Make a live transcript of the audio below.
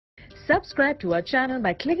Subscribe to our channel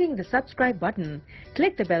by clicking the subscribe button.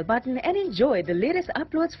 Click the bell button and enjoy the latest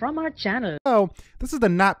uploads from our channel. So this is the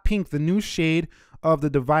Not Pink, the new shade of the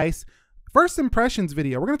device. First impressions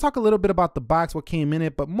video. We're going to talk a little bit about the box, what came in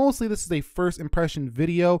it, but mostly this is a first impression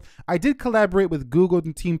video. I did collaborate with Google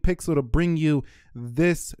and Team Pixel to bring you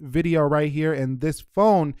this video right here and this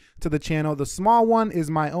phone to the channel. The small one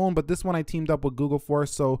is my own, but this one I teamed up with Google for.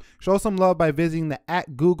 So show some love by visiting the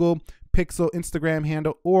 @Google Pixel Instagram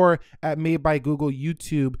handle or at Made by Google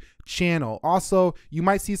YouTube channel. Also, you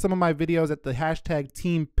might see some of my videos at the hashtag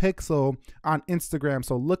Team Pixel on Instagram,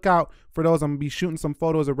 so look out for those. I'm gonna be shooting some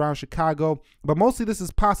photos around Chicago, but mostly this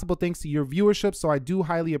is possible thanks to your viewership, so I do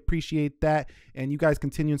highly appreciate that, and you guys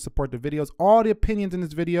continue to support the videos. All the opinions in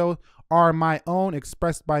this video are my own,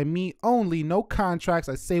 expressed by me only, no contracts.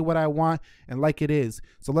 I say what I want and like it is.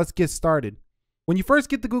 So let's get started. When you first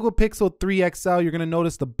get the Google Pixel 3 XL, you're going to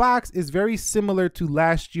notice the box is very similar to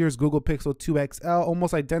last year's Google Pixel 2 XL,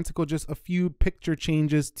 almost identical, just a few picture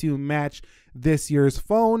changes to match this year's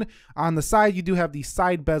phone. On the side, you do have the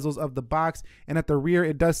side bezels of the box, and at the rear,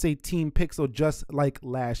 it does say Team Pixel just like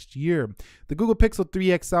last year. The Google Pixel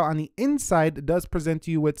 3 XL on the inside does present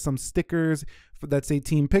you with some stickers that say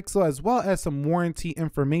Team Pixel, as well as some warranty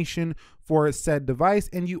information for said device.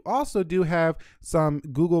 And you also do have some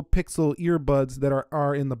Google Pixel earbuds that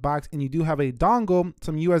are in the box, and you do have a dongle,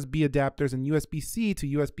 some USB adapters, and USB-C to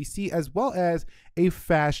USB-C, as well as a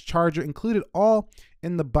fast charger included, all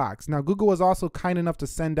in the box. Now, Google was also kind enough to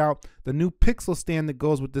send out the new Pixel stand that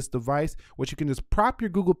goes with this device, which you can just prop your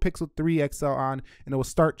Google Pixel 3 XL on and it will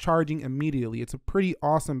start charging immediately. It's a pretty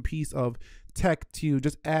awesome piece of tech to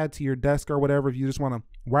just add to your desk or whatever if you just want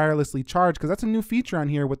to wirelessly charge, because that's a new feature on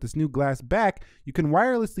here with this new glass back. You can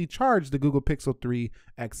wirelessly charge the Google Pixel 3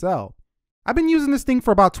 XL. I've been using this thing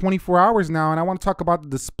for about 24 hours now, and I want to talk about the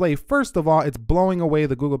display. First of all, it's blowing away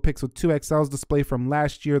the Google Pixel 2 XL's display from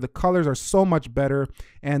last year. The colors are so much better,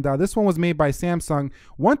 and this one was made by Samsung.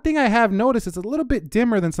 One thing I have noticed, it's a little bit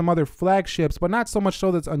dimmer than some other flagships, but not so much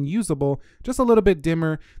so that's unusable, just a little bit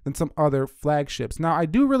dimmer than some other flagships. Now, I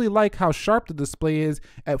do really like how sharp the display is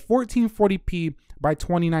at 1440p by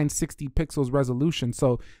 2960 pixels resolution.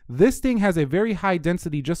 So this thing has a very high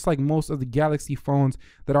density, just like most of the Galaxy phones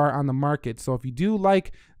that are on the market. So if you do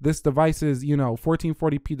like this device's,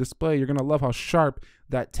 1440p display, you're gonna love how sharp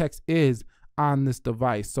that text is on this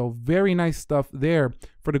device. So very nice stuff there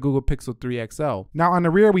for the Google Pixel 3 XL. Now on the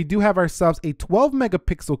rear, we do have ourselves a 12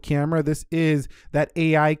 megapixel camera. This is that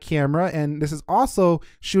AI camera, and this is also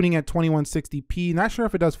shooting at 2160p. Not sure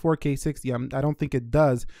if it does 4K 60. I don't think it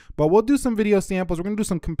does, but we'll do some video samples. We're gonna do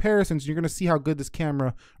some comparisons. You're gonna see how good this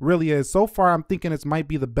camera really is. So far, I'm thinking it might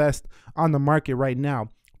be the best on the market right now.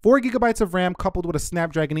 4 gigabytes of RAM coupled with a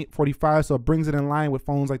Snapdragon 845, so it brings it in line with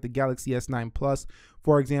phones like the Galaxy S9 Plus,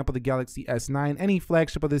 for example, the Galaxy S9. Any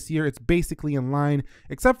flagship of this year, it's basically in line,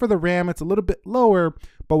 except for the RAM, it's a little bit lower,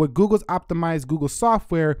 but with Google's optimized Google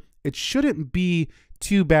software, it shouldn't be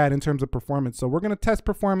too bad in terms of performance. So we're gonna test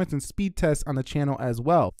performance and speed tests on the channel as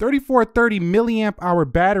well. 3430 milliamp hour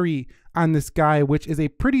battery on this guy, which is a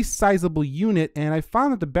pretty sizable unit, and I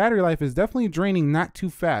found that the battery life is definitely draining not too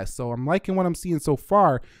fast. So I'm liking what I'm seeing so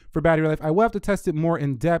far for battery life. I will have to test it more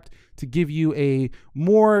in depth to give you a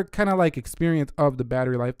more kind of like experience of the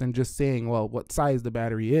battery life than just saying, well, what size the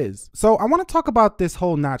battery is. So I want to talk about this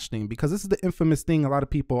whole notch thing, because this is the infamous thing a lot of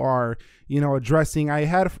people are, addressing. I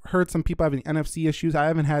had heard some people having NFC issues. I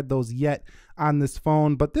haven't had those yet on this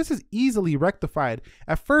phone, but this is easily rectified.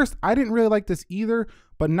 At first, I didn't really like this either,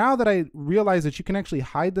 but now that I realize that you can actually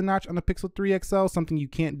hide the notch on the Pixel 3 XL, something you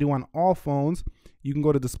can't do on all phones, you can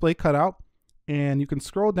go to display cutout and you can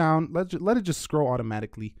scroll down. Let it just scroll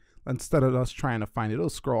automatically instead of us trying to find it. It'll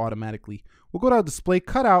scroll automatically. We'll go to display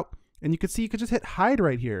cutout, and you can see you could just hit hide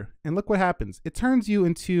right here, and look what happens. It turns you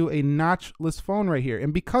into a notchless phone right here.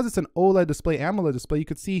 And because it's an OLED display, AMOLED display, you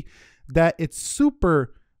could see that it's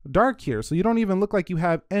super dark here, so you don't even look like you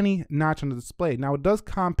have any notch on the display. Now it does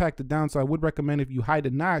compact it down, so I would recommend if you hide a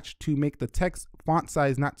notch to make the text font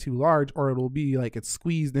size not too large, or it'll be like it's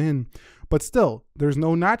squeezed in. But still, there's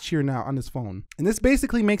no notch here now on this phone, and this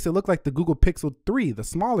basically makes it look like the Google Pixel 3, the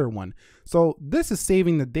smaller one. So this is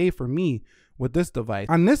saving the day for me with this device.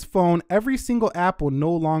 On this phone, every single app will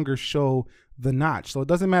no longer show the notch, so it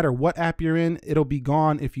doesn't matter what app you're in, it'll be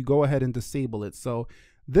gone if you go ahead and disable it. So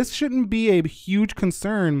this shouldn't be a huge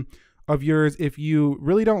concern of yours. If you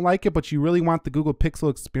really don't like it, but you really want the Google Pixel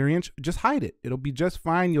experience, just hide it. It'll be just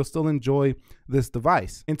fine. You'll still enjoy this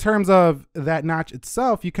device. In terms of that notch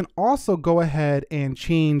itself, you can also go ahead and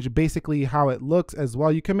change basically how it looks as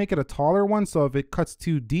well. You can make it a taller one, so if it cuts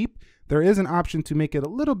too deep, there is an option to make it a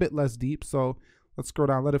little bit less deep. So Let's scroll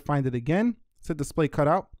down, let it find it again. It said display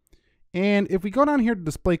cutout. And if we go down here to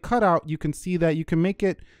display cutout, you can see that you can make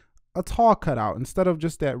it a tall cutout instead of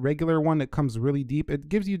just that regular one that comes really deep. It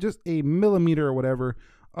gives you just a millimeter or whatever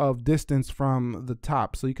of distance from the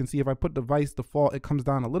top. So you can see if I put device default, it comes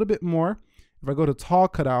down a little bit more. If I go to tall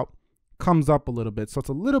cutout, comes up a little bit, so it's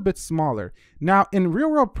a little bit smaller. Now in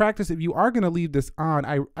real world practice, if you are going to leave this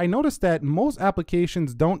on, I noticed that most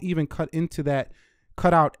applications don't even cut into that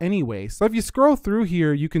cutout anyway. So if you scroll through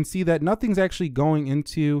here, you can see that nothing's actually going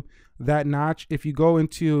into that notch. If you go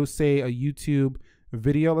into, say, a YouTube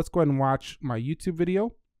video, let's go ahead and watch my YouTube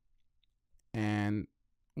video, and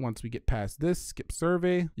once we get past this, skip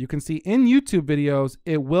survey, you can see in YouTube videos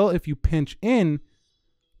it will if you pinch in,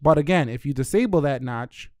 but again, if you disable that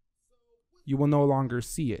notch, you will no longer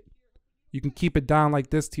see it. You can keep it down like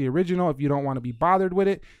this to the original if you don't want to be bothered with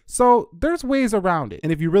it. So there's ways around it.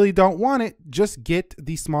 And if you really don't want it, just get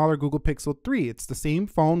the smaller Google Pixel 3. It's the same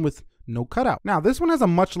phone with no cutout. Now this one has a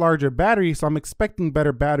much larger battery, so I'm expecting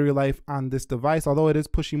better battery life on this device, although it is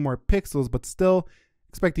pushing more pixels, but still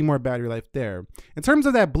expecting more battery life there. In terms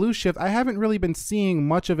of that blue shift, I haven't really been seeing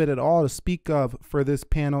much of it at all to speak of for this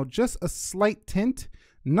panel. Just a slight tint.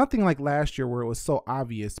 Nothing like last year where it was so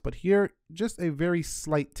obvious, but here just a very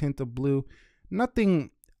slight tint of blue.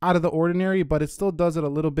 Nothing out of the ordinary, but it still does it a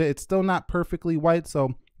little bit. It's still not perfectly white,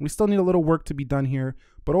 so we still need a little work to be done here.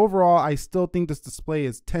 But overall, I still think this display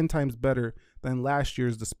is 10 times better than last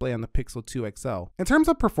year's display on the Pixel 2 XL. In terms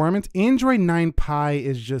of performance, Android 9 Pie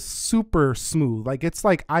is just super smooth. Like it's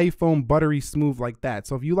like iPhone buttery smooth like that.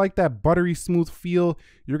 So if you like that buttery smooth feel,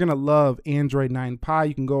 you're gonna love Android 9 Pie.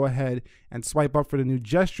 You can go ahead and swipe up for the new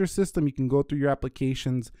gesture system. You can go through your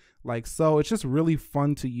applications like so. It's just really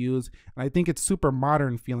fun to use, and I think it's super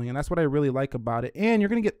modern feeling, and that's what I really like about it. And you're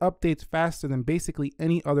gonna get updates faster than basically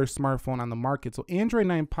any other smartphone on the market. So Android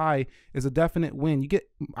 9 Pie is a definite win. You get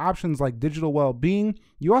options like digital well-being.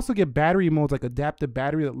 You also get battery modes like adaptive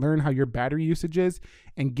battery that learn how your battery usage is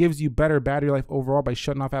and gives you better battery life overall by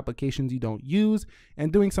shutting off applications you don't use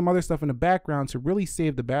and doing some other stuff in the background to really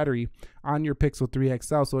save the battery on your Pixel 3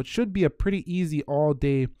 XL. So it should be a pretty easy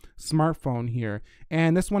all-day smartphone here.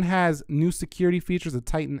 And this one has new security features, a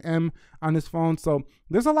Titan M on this phone. So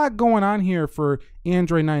there's a lot going on here for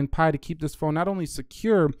Android 9 Pie to keep this phone not only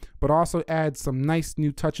secure, but also add some nice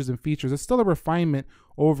new touches and features. It's still a refinement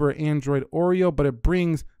over Android Oreo, but it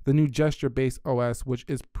brings the new gesture-based OS, which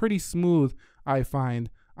is pretty smooth, I find,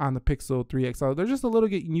 on the Pixel 3 XL. They're just a little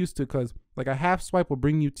getting used to, because like a half swipe will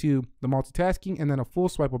bring you to the multitasking, and then a full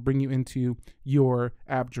swipe will bring you into your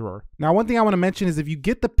app drawer. Now, one thing I want to mention is if you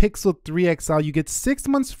get the Pixel 3 XL, you get 6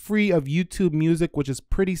 months free of YouTube Music, which is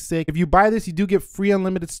pretty sick. If you buy this, you do get free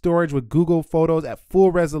unlimited storage with Google Photos at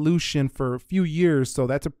full resolution for a few years. So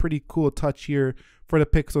that's a pretty cool touch here for the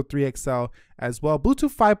Pixel 3 XL as well.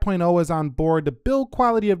 Bluetooth 5.0 is on board. The build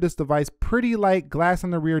quality of this device, pretty light, glass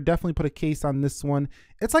on the rear, definitely put a case on this one.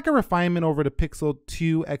 It's like a refinement over the Pixel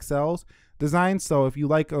 2 XL's design. So if you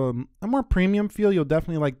like a more premium feel, you'll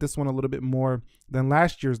definitely like this one a little bit more than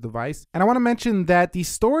last year's device. And I want to mention that the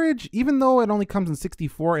storage, even though it only comes in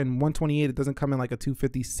 64 and 128, it doesn't come in like a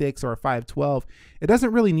 256 or a 512. It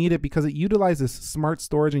doesn't really need it because it utilizes smart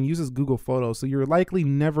storage and uses Google Photos. So you're likely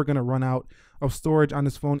never going to run out of storage on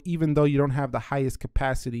this phone, even though you don't have the highest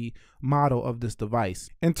capacity model of this device.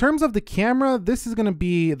 In terms of the camera, this is going to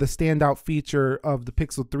be the standout feature of the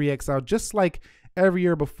Pixel 3 XL, just like every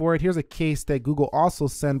year before it. Here's a case that Google also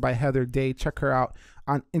sent by Heather Day. Check her out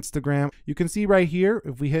on Instagram. You can see right here,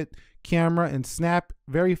 if we hit camera and snap,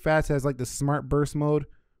 very fast, it has like the smart burst mode.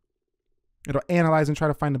 It'll analyze and try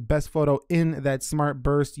to find the best photo in that smart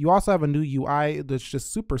burst. You also have a new UI that's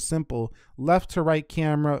just super simple. Left to right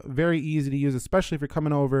camera, very easy to use, especially if you're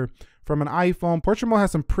coming over from an iPhone. Portrait mode has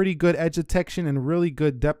some pretty good edge detection and really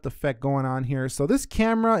good depth effect going on here. So this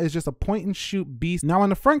camera is just a point and shoot beast. Now on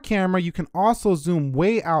the front camera, you can also zoom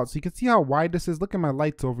way out. So you can see how wide this is. Look at my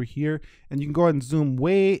lights over here, and you can go ahead and zoom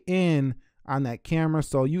way in on that camera.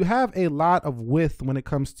 So you have a lot of width when it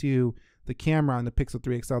comes to the camera on the Pixel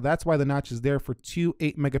 3 XL. That's why the notch is there for two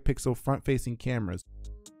 8-megapixel front-facing cameras.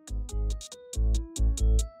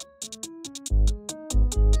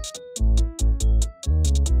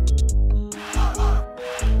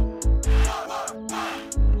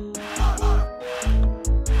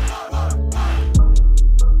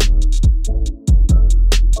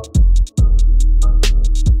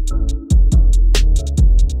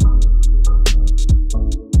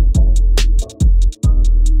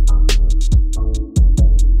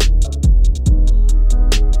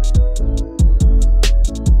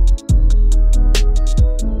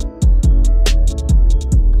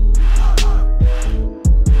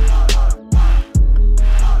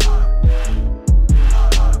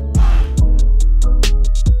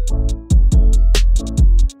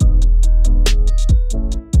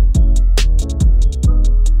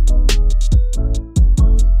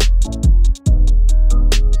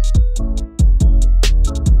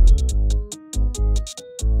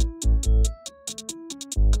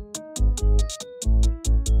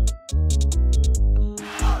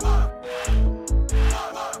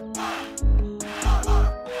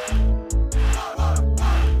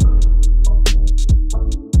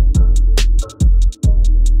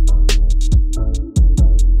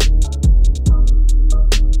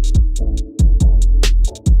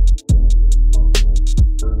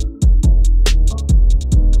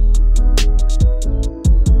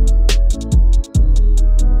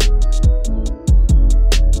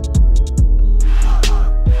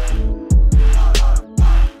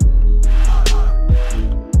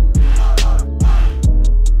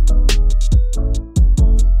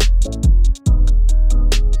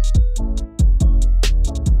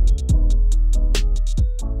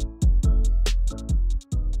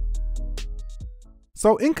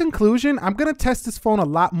 So in conclusion, I'm gonna test this phone a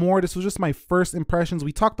lot more. This was just my first impressions.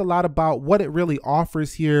 We talked a lot about what it really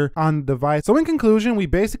offers here on the device. So in conclusion, we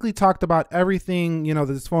basically talked about everything, you know,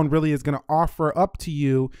 that this phone really is gonna offer up to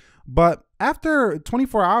you. But after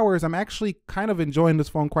 24 hours, I'm actually kind of enjoying this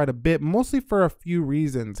phone quite a bit, mostly for a few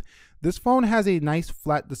reasons. This phone has a nice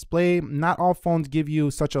flat display. Not all phones give you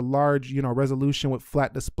such a large, you know, resolution with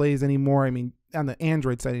flat displays anymore. I mean, on the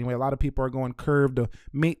Android side anyway, a lot of people are going curved. The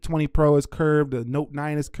Mate 20 Pro is curved, the Note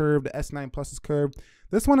 9 is curved, the S9 Plus is curved.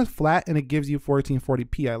 This one is flat and it gives you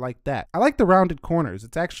 1440p. I like that. I like the rounded corners.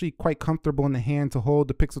 It's actually quite comfortable in the hand to hold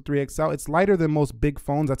the Pixel 3 XL. It's lighter than most big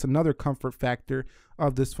phones. That's another comfort factor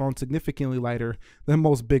of this phone, significantly lighter than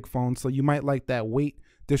most big phones. So you might like that weight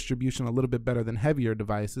distribution a little bit better than heavier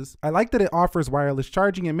devices. I like that it offers wireless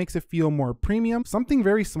charging. It makes it feel more premium. Something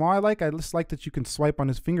very small I just like that you can swipe on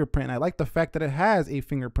this fingerprint. And I like the fact that it has a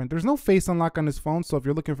fingerprint. There's no face unlock on this phone, so if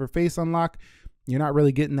you're looking for face unlock, you're not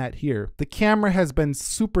really getting that here. The camera has been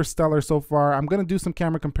super stellar so far. I'm gonna do some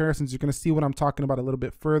camera comparisons. You're gonna see what I'm talking about a little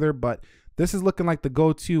bit further, but this is looking like the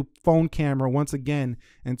go-to phone camera once again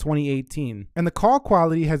in 2018. And the call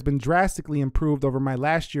quality has been drastically improved over my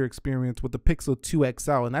last year experience with the Pixel 2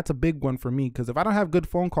 XL. And that's a big one for me because if I don't have good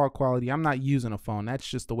phone call quality, I'm not using a phone. That's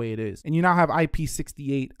just the way it is. And you now have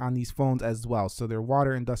IP68 on these phones as well. So they're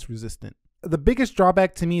water and dust resistant. The biggest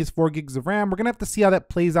drawback to me is 4 gigs of RAM. We're gonna have to see how that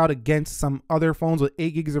plays out against some other phones with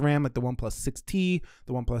 8 gigs of RAM, like the OnePlus 6T,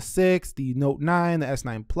 the OnePlus 6, the Note 9, the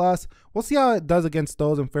S9 Plus. We'll see how it does against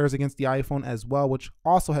those and fares against the iPhone as well, which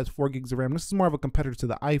also has 4 gigs of RAM. This is more of a competitor to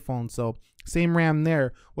the iPhone, so same RAM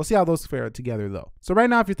there. We'll see how those fare together though. So right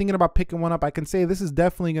now, if you're thinking about picking one up, I can say this is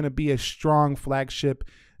definitely gonna be a strong flagship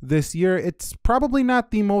this year. It's probably not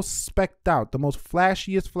the most specced out, the most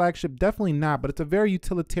flashiest flagship, definitely not, but it's a very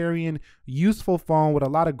utilitarian, useful phone with a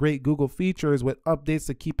lot of great Google features with updates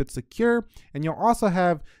to keep it secure. And you'll also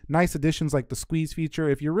have nice additions like the squeeze feature.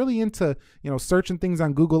 If you're really into, you know, searching things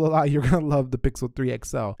on Google a lot, you're gonna love the Pixel 3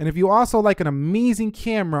 XL. And if you also like an amazing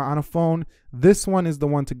camera on a phone, this one is the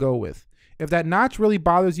one to go with. If that notch really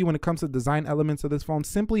bothers you when it comes to design elements of this phone,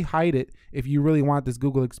 simply hide it. If you really want this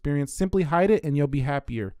Google experience, simply hide it and you'll be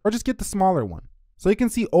happier. Or just get the smaller one. So you can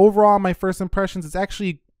see overall my first impressions, it's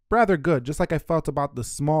actually rather good, just like I felt about the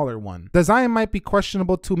smaller one. Design might be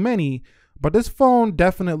questionable to many, but this phone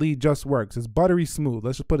definitely just works. It's buttery smooth,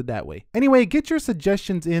 let's just put it that way. Anyway, get your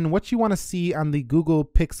suggestions in, what you want to see on the Google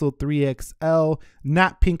Pixel 3 XL,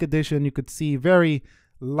 not pink edition. You could see very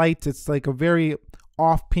light, it's like a very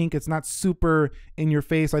off pink. It's not super in your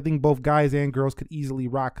face. I think both guys and girls could easily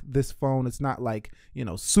rock this phone. It's not like, you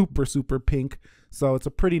know, super pink. So it's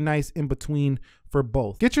a pretty nice in between for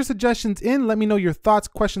both. Get your suggestions in. Let me know your thoughts,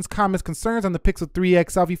 questions, comments, concerns on the Pixel 3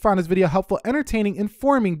 XL. If you found this video helpful, entertaining,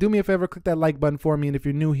 informing, do me a favor, click that like button for me. And if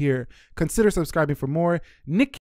you're new here, consider subscribing for more. Nick